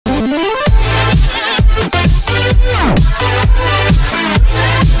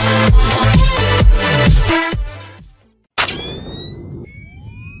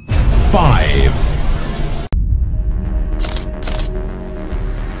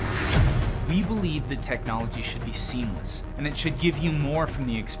We believe that technology should be seamless, and it should give you more from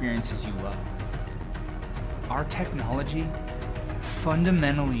the experiences you love. Our technology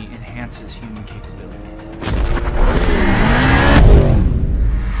fundamentally enhances human capability.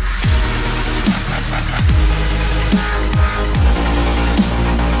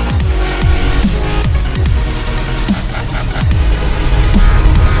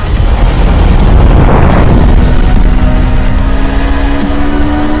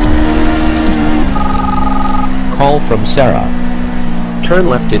 Call from Sarah. Turn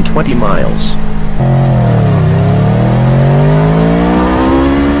left in 20 miles.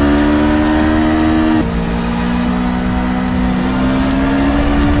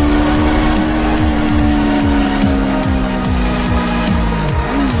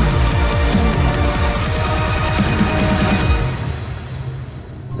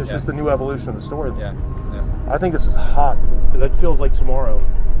 This is the new evolution of the story. Yeah. I think this is hot. That feels like tomorrow.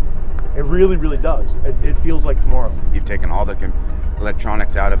 It really, really does. It feels like tomorrow. You've taken all the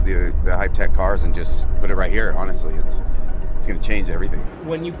electronics out of the high-tech cars and just put it right here. Honestly, it's going to change everything.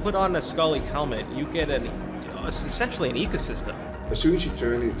 When you put on a Scully helmet, you get essentially an ecosystem. As soon as you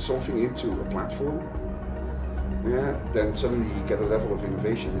turn something into a platform, then suddenly you get a level of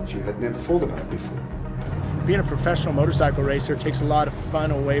innovation that you had never thought about before. Being a professional motorcycle racer takes a lot of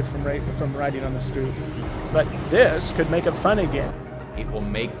fun away from riding on the street. But this could make it fun again. It will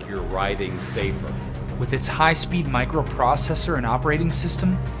make your riding safer. With its high-speed microprocessor and operating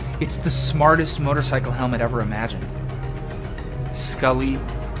system, it's the smartest motorcycle helmet ever imagined. Scully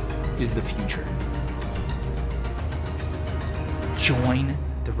is the future. Join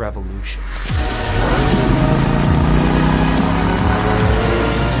the revolution.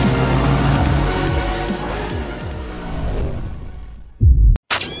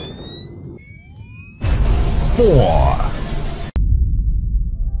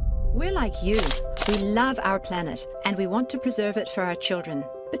 We're like you. We love our planet and we want to preserve it for our children.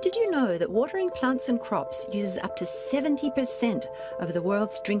 But did you know that watering plants and crops uses up to 70% of the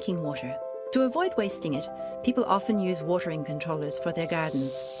world's drinking water? To avoid wasting it, people often use watering controllers for their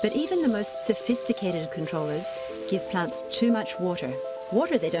gardens. But even the most sophisticated controllers give plants too much water.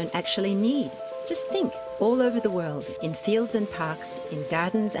 Water they don't actually need. Just think, all over the world, in fields and parks, in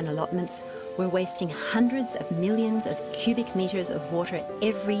gardens and allotments, we're wasting hundreds of millions of cubic meters of water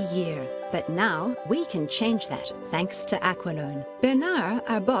every year. But now we can change that, thanks to Aqualone. Bernard,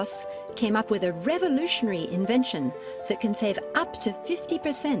 our boss, came up with a revolutionary invention that can save up to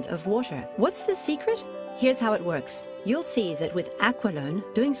 50% of water. What's the secret? Here's how it works. You'll see that with Aqualone,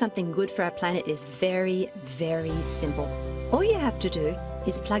 doing something good for our planet is very, very simple. All you have to do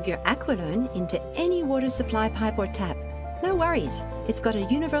is plug your Aqualone into any water supply pipe or tap. No worries, it's got a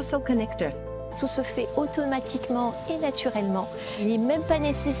universal connector. Tout se fait automatiquement et naturellement. Il n'est même pas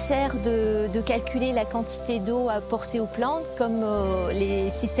nécessaire de calculer la quantité d'eau à apporter aux plantes comme les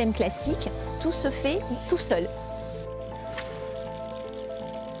systèmes classiques. Tout se fait tout seul.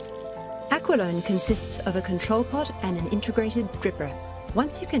 Aqualone consists of a control pot and an integrated dripper.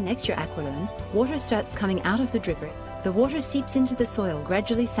 Once you connect your Aqualone, water starts coming out of the dripper. The water seeps into the soil,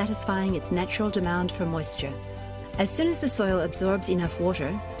 gradually satisfying its natural demand for moisture. As soon as the soil absorbs enough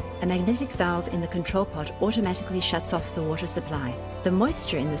water, a magnetic valve in the control pot automatically shuts off the water supply. The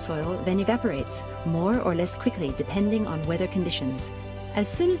moisture in the soil then evaporates, more or less quickly depending on weather conditions. As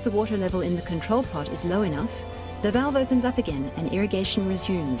soon as the water level in the control pot is low enough, the valve opens up again and irrigation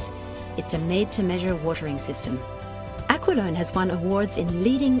resumes. It's a made-to-measure watering system. Aqualone has won awards in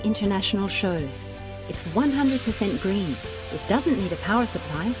leading international shows. It's 100% green. It doesn't need a power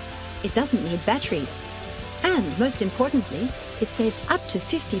supply. It doesn't need batteries. And most importantly, it saves up to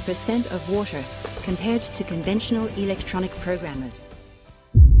 50% of water compared to conventional electronic programmers.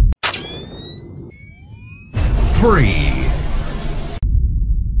 3.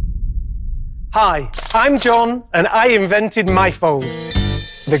 Hi, I'm John and I invented MyFold,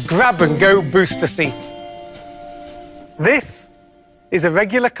 the grab-and-go booster seat. This is a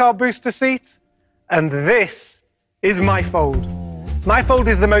regular car booster seat and this is MyFold. MyFold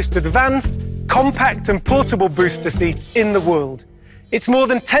is the most advanced, compact and portable booster seat in the world. It's more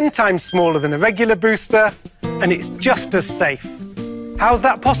than 10 times smaller than a regular booster and it's just as safe. How's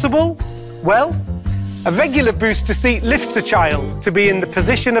that possible? Well, a regular booster seat lifts a child to be in the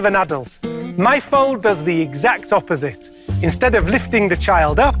position of an adult. MyFold does the exact opposite. Instead of lifting the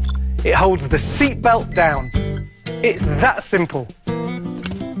child up, it holds the seatbelt down. It's that simple.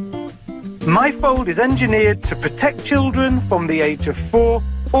 MyFold is engineered to protect children from the age of 4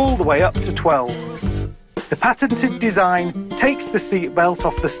 all the way up to 12. The patented design takes the seatbelt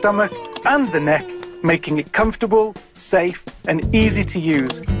off the stomach and the neck, making it comfortable, safe and easy to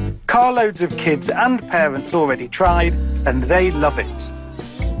use. carloads of kids and parents already tried, and they love it.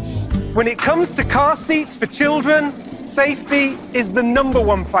 When it comes to car seats for children, safety is the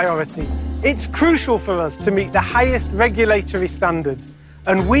 #1 priority. It's crucial for us to meet the highest regulatory standards,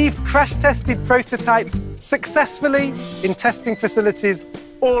 and we've crash-tested prototypes successfully in testing facilities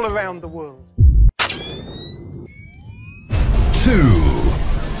all around the world. 2.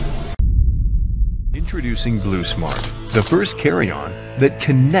 Introducing BlueSmart, the first carry-on that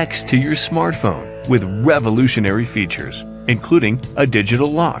connects to your smartphone with revolutionary features, including a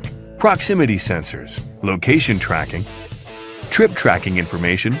digital lock, proximity sensors, location tracking, trip tracking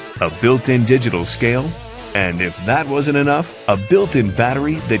information, a built-in digital scale, and if that wasn't enough, a built-in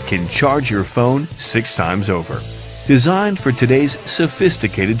battery that can charge your phone 6 times over. Designed for today's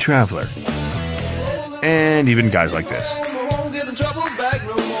sophisticated traveler. And even guys like this.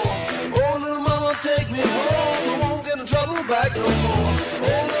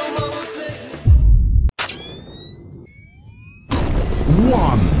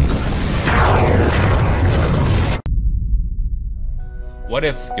 What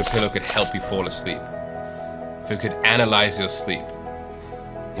if your pillow could help you fall asleep? If it could analyze your sleep,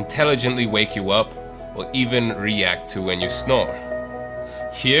 intelligently wake you up, or even react to when you snore?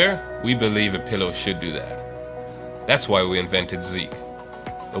 Here, we believe a pillow should do that. That's why we invented Zeek,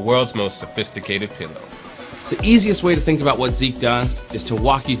 the world's most sophisticated pillow. The easiest way to think about what Zeek does is to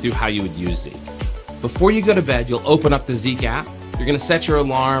walk you through how you would use Zeek. Before you go to bed, you'll open up the Zeek app. You're going to set your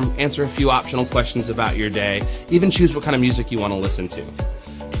alarm, answer a few optional questions about your day, even choose what kind of music you want to listen to.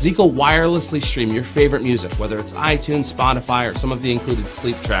 Zeek will wirelessly stream your favorite music, whether it's iTunes, Spotify, or some of the included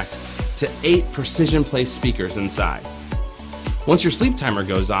sleep tracks, to 8 precision-placed speakers inside. Once your sleep timer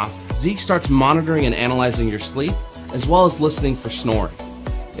goes off, Zeek starts monitoring and analyzing your sleep, as well as listening for snoring.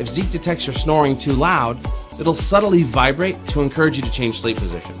 If Zeek detects you're snoring too loud, it'll subtly vibrate to encourage you to change sleep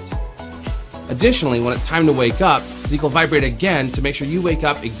positions. Additionally, when it's time to wake up, Zeek will vibrate again to make sure you wake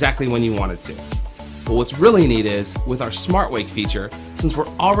up exactly when you want it to. But what's really neat is, with our Smart Wake feature, since we're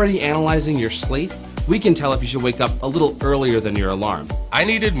already analyzing your sleep, we can tell if you should wake up a little earlier than your alarm. I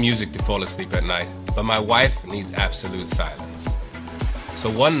needed music to fall asleep at night, but my wife needs absolute silence. So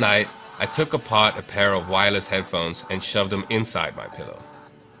one night, I took apart a pair of wireless headphones and shoved them inside my pillow.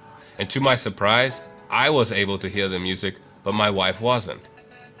 And to my surprise, I was able to hear the music, but my wife wasn't.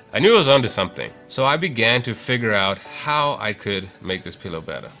 I knew I was onto something, so I began to figure out how I could make this pillow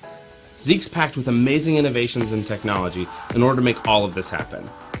better. Zeek's packed with amazing innovations and technology in order to make all of this happen.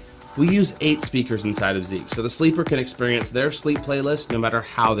 We use 8 speakers inside of Zeek, so the sleeper can experience their sleep playlist no matter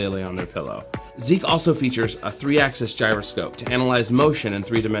how they lay on their pillow. Zeek also features a 3-axis gyroscope to analyze motion in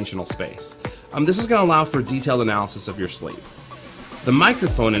 3-dimensional space. This is going to allow for detailed analysis of your sleep. The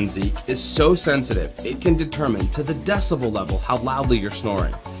microphone in Zeek is so sensitive, it can determine to the decibel level how loudly you're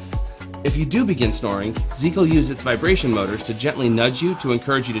snoring. If you do begin snoring, Zeek will use its vibration motors to gently nudge you to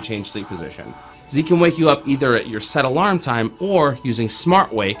encourage you to change sleep position. Zeek can wake you up either at your set alarm time or, using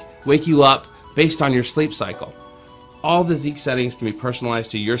Smart Wake, wake you up based on your sleep cycle. All the Zeek settings can be personalized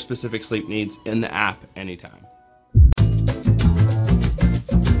to your specific sleep needs in the app anytime.